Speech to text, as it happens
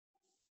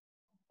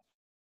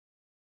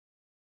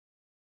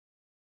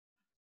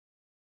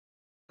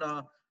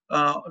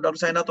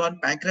Dr. Sainath on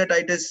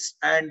pancreatitis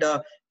and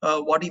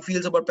what he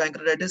feels about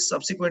pancreatitis.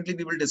 Subsequently,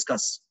 we will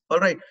discuss. All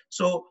right.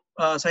 So,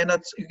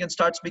 Sainath, you can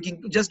start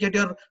speaking. Just get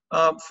your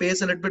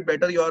face a little bit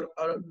better. You are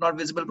not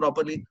visible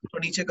properly. So,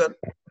 नीचे कर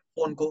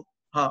phone को.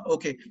 हाँ,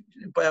 okay.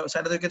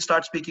 Sainath, you can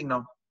start speaking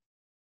now.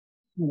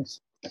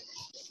 Yes.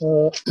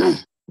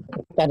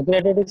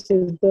 Pancreatitis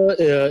is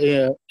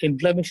the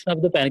inflammation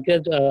of the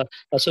pancreas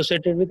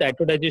associated with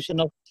acutization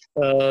of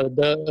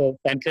the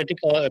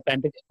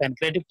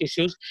pancreatic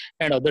tissues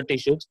and other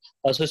tissues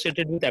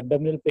associated with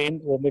abdominal pain,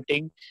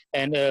 vomiting,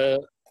 and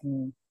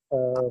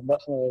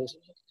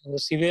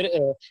severe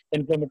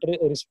inflammatory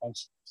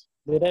response.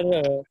 There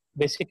are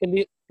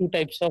basically two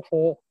types of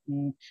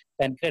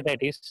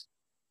pancreatitis.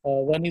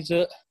 One is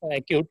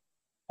acute,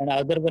 and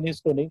other one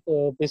is chronic.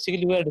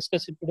 Basically, we are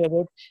discussing today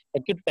about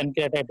acute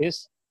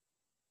pancreatitis.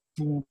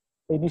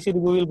 Initially,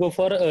 we will go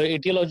for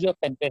etiology of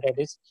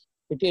pancreatitis.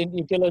 In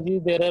etiology,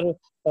 there are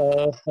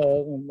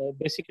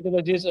basic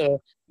etiologies: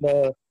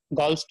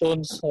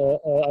 gallstones,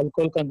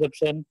 alcohol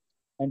consumption,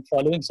 and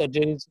following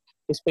surgeries,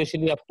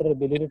 especially after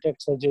biliary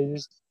tract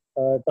surgeries,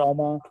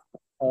 trauma,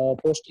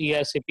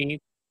 post-ERCP,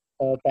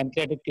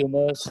 pancreatic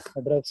tumors,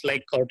 drugs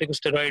like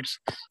corticosteroids,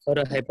 or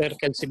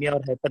hypercalcemia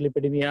or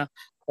hyperlipidemia,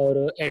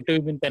 or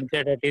autoimmune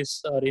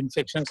pancreatitis, or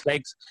infections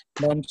like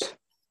mumps,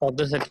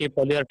 Coxsackie,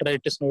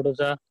 polyarteritis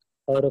nodosa,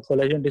 or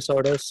collagen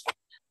disorders,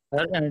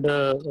 and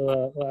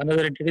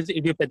another entity is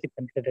idiopathic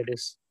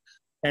pancreatitis.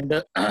 And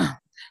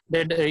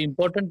that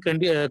important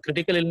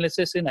critical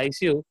illnesses in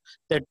ICU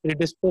that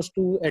predispose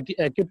to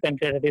acute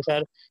pancreatitis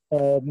are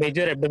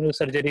major abdominal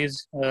surgeries,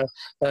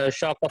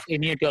 shock of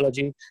any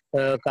etiology,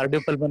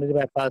 cardiopulmonary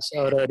bypass,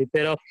 or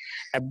repair of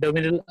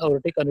abdominal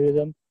aortic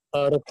aneurysm,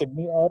 or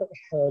kidney or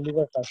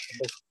liver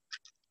transplantation.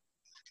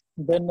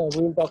 Then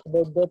we will talk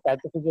about the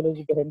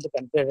pathophysiology behind the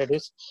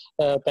pancreatitis.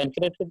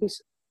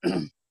 Pancreatitis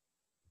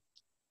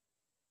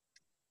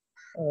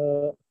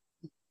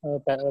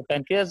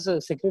pancreas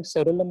secretes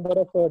several number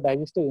of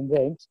digestive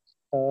enzymes,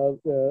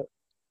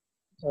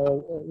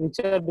 which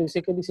are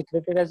basically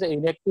secreted as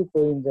inactive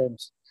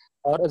coenzymes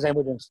or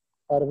zymogens.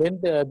 Or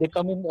when they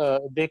come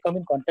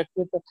in contact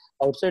with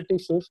outside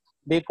tissues,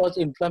 they cause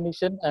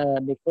inflammation,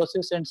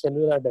 necrosis, and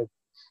cellular death.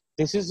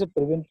 This is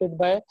prevented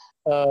by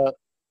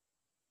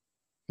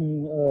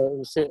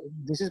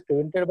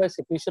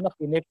secretion of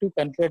inactive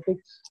pancreatic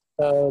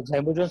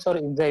zymogens or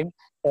enzyme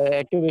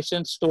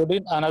activation stored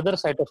in another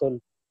cytosol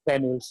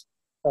granules.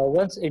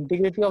 Once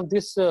integrity of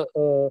this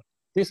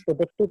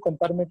protective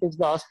compartment is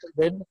lost,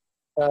 then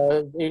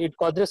it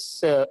causes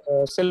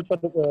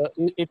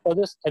it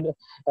causes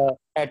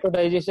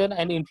atodigestion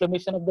and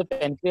inflammation of the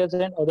pancreas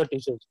and other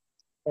tissues,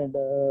 and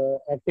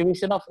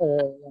activation of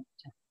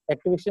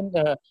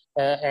the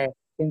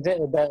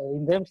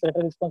enzymes that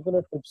are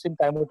responsible for trypsin,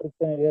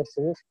 chymotrypsin, and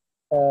esterase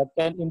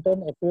can in turn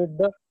activate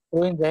the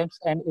proenzymes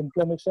and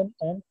inflammation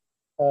and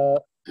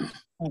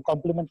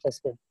complement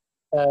cascade.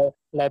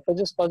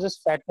 Lipases causes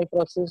fat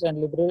necrosis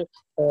and liver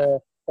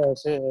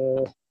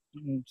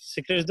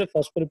secretes the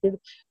phospholipid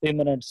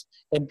remnants.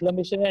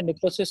 Inflammation and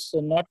necrosis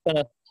is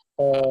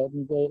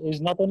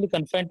not only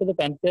confined to the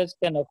pancreas,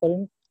 can occur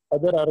in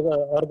other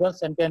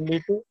organs and can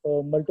lead to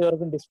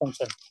multi-organ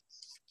dysfunction.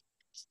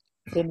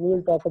 Then we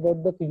will talk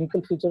about the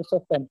clinical features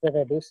of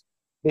pancreatitis.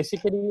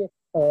 Basically,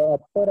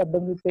 upper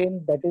abdominal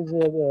pain that is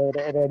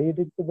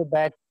radiating to the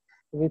back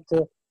with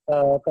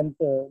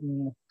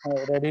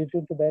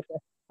radiating to back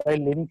while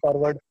leaning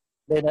forward.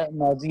 Then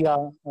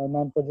nausea,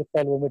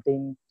 non-projectile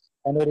vomiting,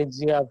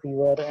 anorexia,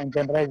 fever, and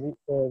generalized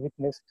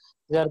weakness.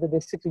 These are the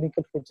basic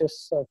clinical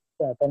features of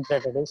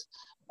pancreatitis.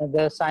 And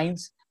the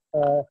signs: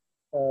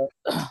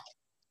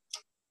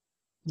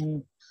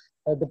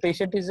 the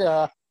patient is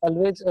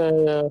always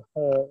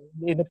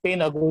in a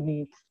pain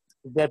agony.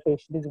 Their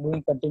patient is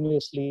moving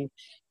continuously.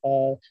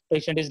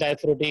 Patient is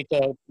diaphoretic,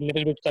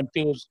 little bit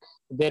confused.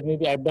 There may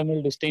be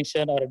abdominal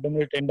distension or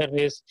abdominal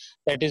tenderness.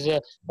 That is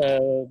there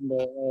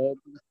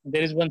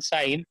is one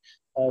sign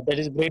that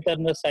is Gray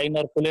Turner sign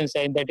or Pullen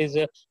sign, that is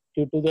due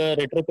to the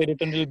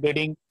retroperitoneal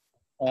bleeding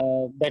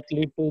that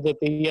lead to the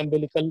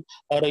periumbilical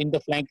or in the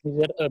flank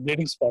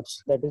bleeding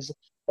spots. That is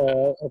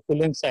a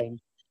Pullen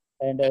sign.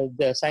 And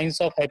the signs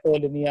of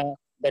hypovolemia,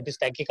 that is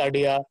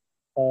tachycardia,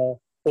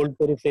 cold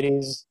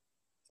peripheries,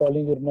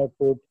 falling urine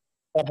output,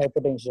 or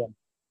hypertension.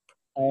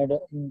 And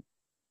then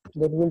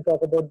we'll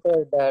talk about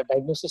the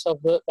diagnosis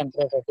of the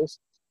pancreatitis.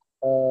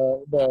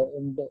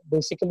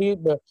 Basically,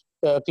 the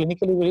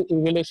clinical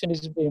evaluation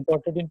is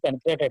important in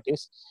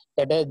pancreatitis.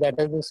 That is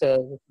this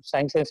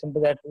signs and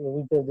symptoms that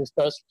we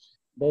discussed.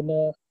 Then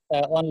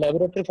on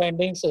laboratory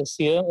findings,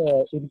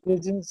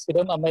 increasing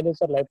serum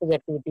amylase or lipase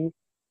activity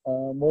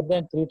more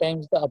than 3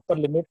 times the upper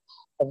limit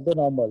of the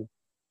normal.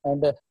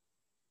 And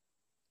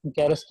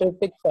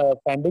characteristic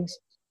findings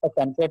of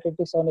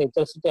pancreatitis on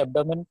HRCT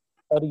abdomen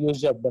or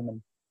used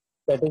abdomen.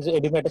 That is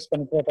edematous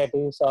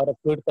pancreatitis or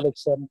fluid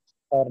collection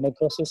or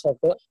necrosis of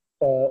the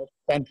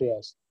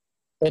pancreas.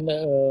 Then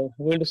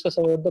we'll discuss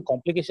about the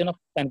complication of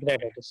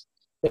pancreatitis.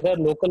 There are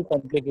local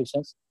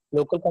complications.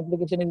 Local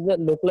complication is the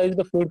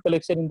localized fluid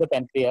collection in the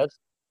pancreas,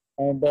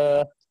 and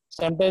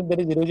sometimes there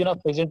is erosion of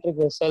mesenteric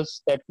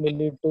vessels that may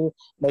lead to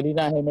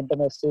melena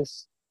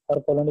hematemesis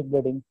or colonic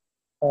bleeding.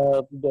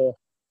 The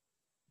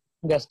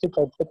gastric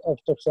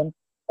obstruction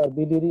or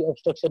biliary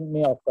obstruction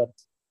may occur,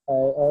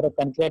 or a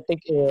pancreatic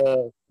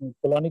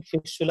colonic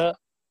fistula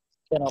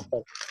can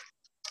occur.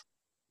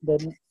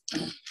 Then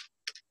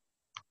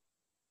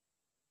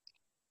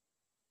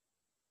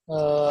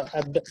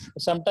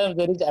sometimes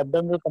there is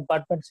abdominal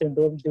compartment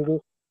syndrome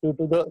due to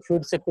the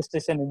fluid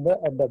sequestration in the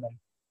abdomen,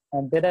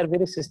 and there are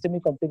very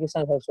systemic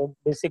complications also.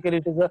 Basically,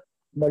 it is a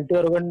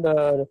multi-organ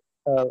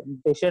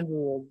patient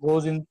who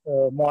goes in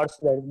MODS,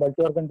 that is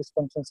multi-organ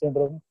dysfunction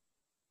syndrome.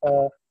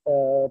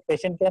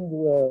 Patient can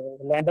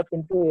land up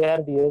into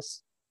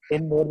ARDS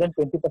in more than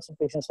 20%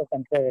 patients of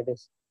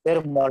pancreatitis.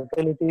 Their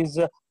mortality is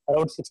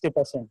around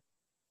 60%,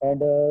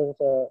 and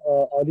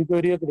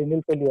oliguric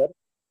renal failure,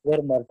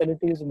 where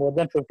mortality is more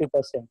than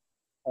 50%.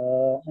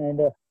 And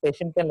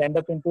patient can land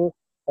up into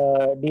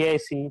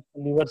DIC,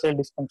 liver cell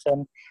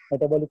dysfunction,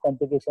 metabolic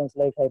complications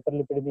like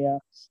hyperlipidemia,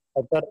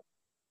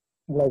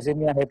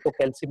 hyperglycemia,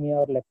 hypocalcemia,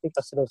 or lactic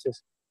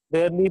acidosis.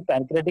 Rarely,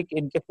 pancreatic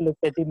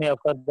encephalopathy may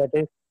occur, that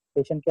is,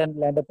 patient can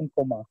land up in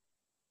coma.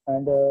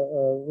 And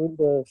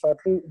we'll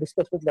shortly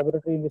discuss with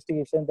laboratory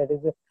investigation, that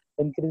is,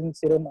 increasing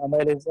serum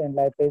amylase and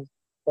lipase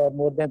for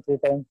more than 3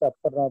 times the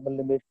upper normal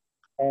limit,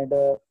 and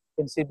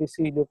in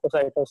CBC,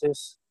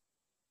 leukocytosis,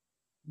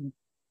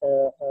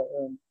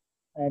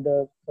 and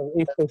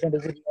if patient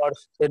is in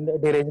MODS, then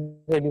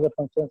deranged liver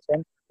functions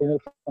and renal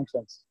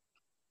functions.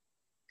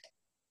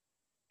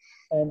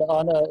 And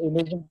on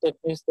imaging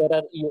techniques, there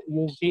are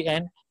USG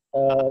and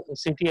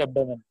CT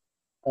abdomen.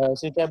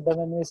 CT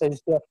abdomen is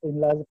suggestive of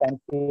enlarged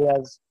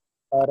pancreas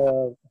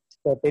or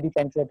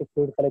peripancreatic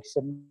fluid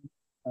collection,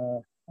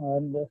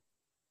 and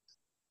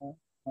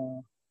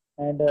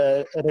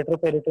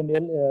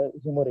retroperitoneal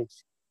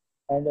hemorrhage.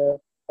 And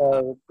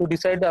to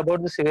decide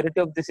about the severity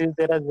of disease,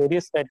 there are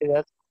various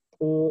criteria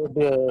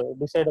to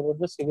decide about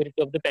the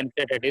severity of the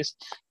pancreatitis.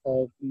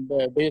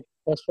 The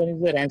first one is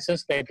the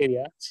Ranson's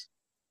criteria.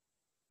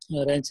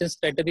 Ranson's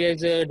criteria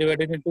is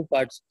divided into 2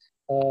 parts.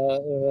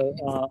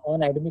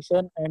 On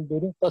admission and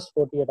during first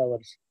 48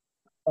 hours.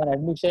 On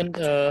admission,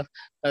 there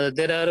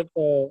are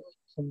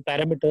some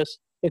parameters.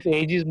 If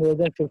age is more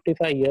than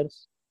 55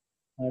 years,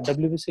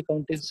 WBC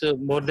count is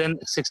more than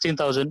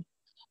 16,000,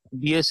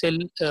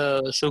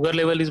 BSL sugar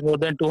level is more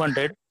than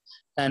 200,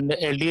 and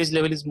LDH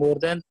level is more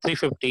than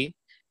 350,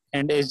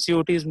 and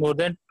SGOT is more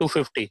than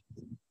 250.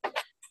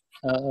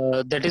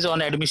 That is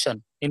on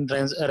admission in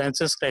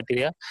Ranson's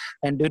criteria.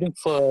 And during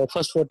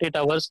first 48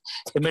 hours,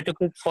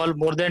 hematocrit fall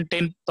more than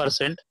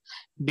 10%,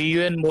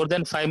 BUN more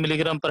than 5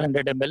 milligram per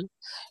 100 ml,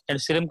 and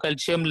serum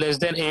calcium less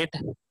than 8,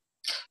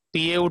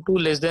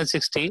 PaO2 less than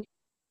 60,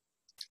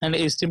 and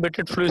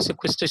estimated fluid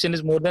sequestration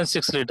is more than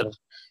 6 liters.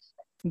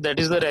 That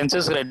is the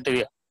Ranson's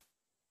criteria.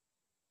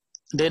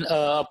 Then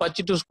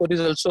Apache 2 score is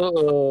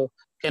also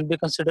can be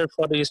considered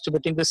for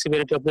estimating the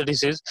severity of the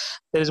disease.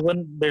 There is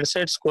one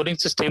bedside scoring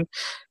system,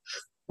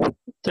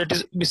 that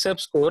is BISAP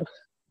score.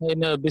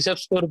 In BISAP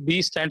score,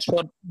 B stands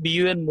for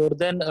BUN more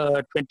than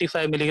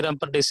 25 milligram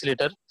per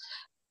deciliter,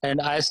 and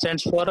I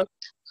stands for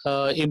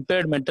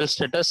impaired mental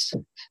status,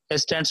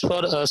 S stands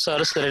for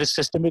SIRS, that is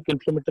systemic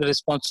inflammatory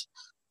response,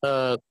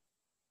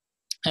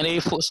 and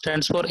A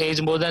stands for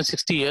age more than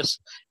 60 years,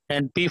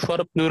 and P for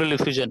pleural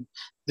effusion.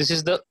 This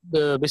is the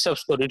BISAP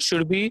score. It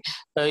should be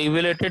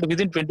evaluated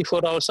within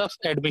 24 hours of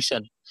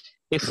admission.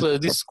 If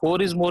this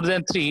score is more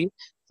than 3,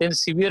 then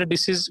severe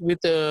disease with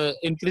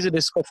increased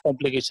risk of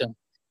complication.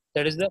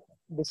 That is the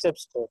BISAP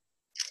score.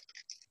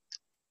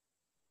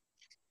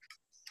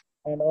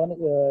 And on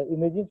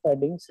imaging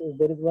findings,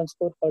 there is one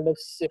score called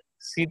as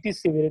CT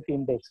severity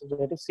index,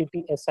 that is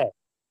CTSI.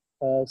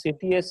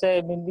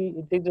 CTSI mainly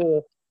it is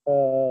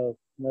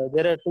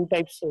there are 2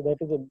 types, that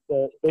is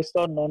based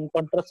on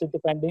non-contrastive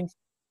findings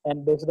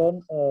and based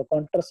on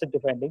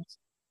contrastive findings.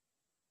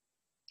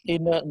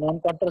 In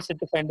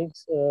non-contrastive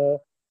findings,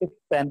 if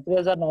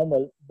pancreas are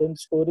normal, then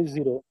score is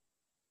 0.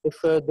 If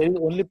there is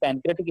only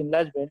pancreatic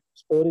enlargement,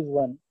 score is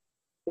 1.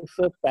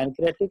 If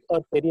pancreatic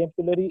or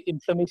periampullary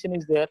inflammation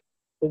is there,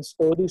 then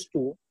score is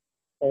 2.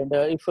 And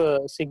if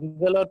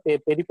single or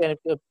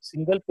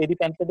single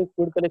peripancreatic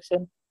fluid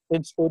collection,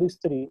 then score is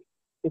 3.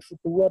 If 2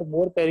 or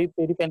more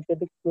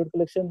peripancreatic fluid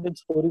collection, then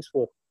score is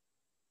 4.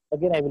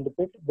 Again, I will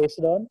repeat, based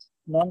on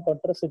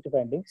non-contrastive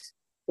findings.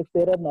 If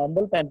there are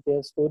normal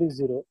pancreas, score is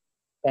 0.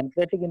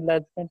 Pancreatic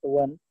enlargement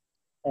 1,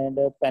 and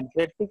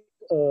pancreatic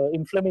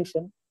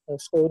inflammation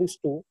score is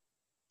 2,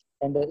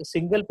 and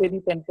single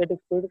peripancreatic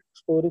fluid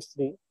score is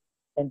 3,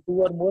 and 2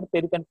 or more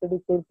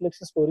peripancreatic fluid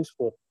collection score is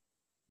 4.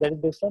 That is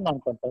based on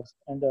non-contrast.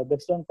 And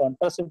based on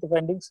contrastive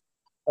findings,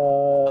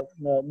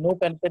 no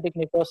pancreatic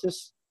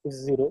necrosis is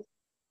 0.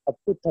 Up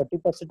to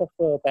 30%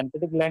 of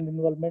pancreatic gland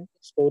involvement,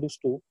 score is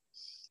 2.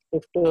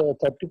 If 30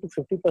 to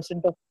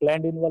 50% of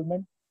gland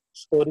involvement,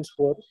 score is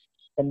 4.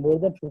 And more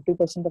than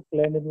 50% of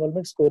gland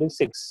involvement, score is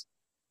 6.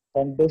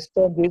 And based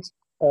on this,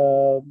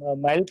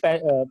 mild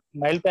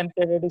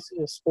pancreatitis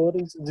score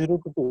is 0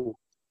 to 2.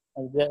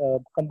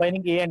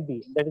 Combining A and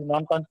B, that is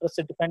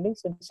non-contraceptive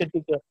findings and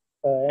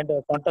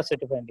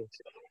contraceptive findings.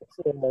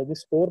 If the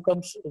score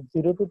comes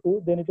 0 to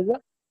 2, then it is a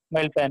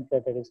mild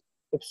pancreatitis.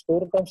 If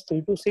score comes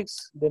 3 to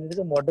 6, then it is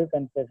a moderate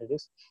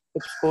pancreatitis.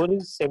 If score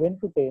is 7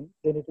 to 10,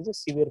 then it is a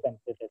severe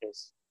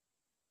pancreatitis.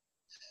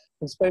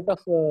 In spite of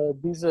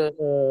these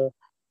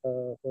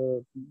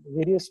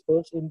various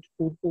scores in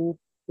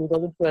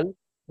 2012,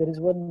 there is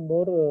one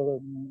more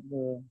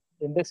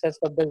index as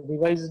per the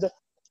revised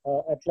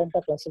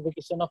Atlanta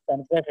classification of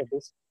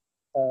pancreatitis.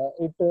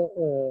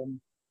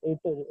 It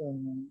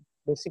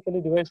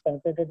basically divides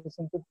pancreatitis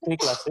into three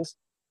classes.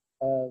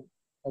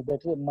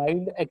 That is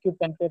mild acute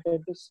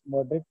pancreatitis,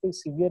 moderately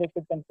severe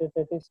acute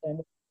pancreatitis,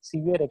 and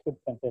severe acute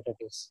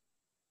pancreatitis.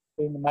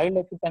 In mild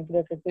acute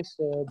pancreatitis,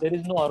 there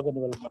is no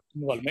organ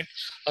involvement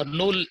or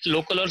no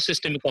local or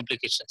systemic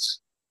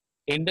complications.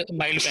 In the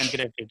mild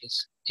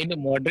pancreatitis, in the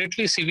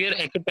moderately severe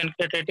acute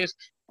pancreatitis,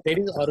 there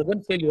is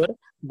organ failure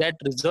that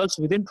resolves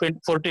within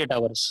 48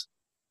 hours,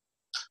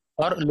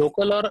 or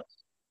local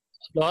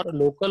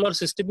or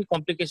systemic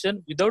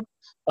complication without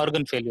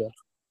organ failure.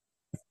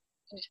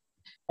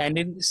 And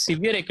in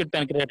severe acute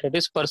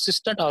pancreatitis,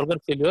 persistent organ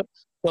failure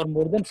for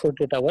more than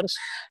 48 hours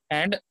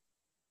and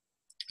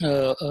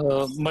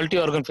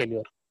multi-organ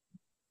failure.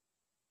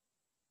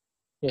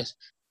 Yes.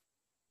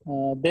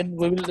 Then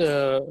we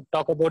will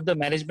talk about the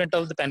management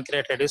of the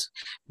pancreatitis.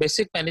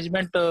 Basic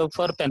management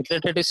for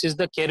pancreatitis is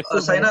the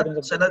careful monitoring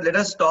of Sainath, let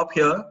us stop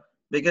here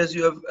because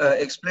you have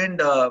explained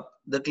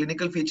the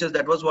clinical features.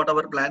 That was what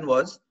our plan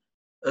was.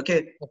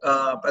 Okay.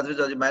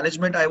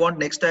 Management, I want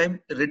next time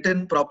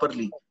written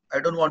properly. I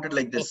don't want it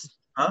like this.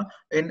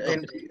 In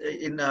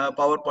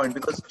PowerPoint,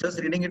 because just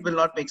reading it will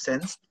not make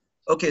sense.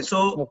 Okay.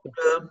 So, Okay.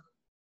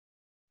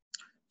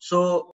 so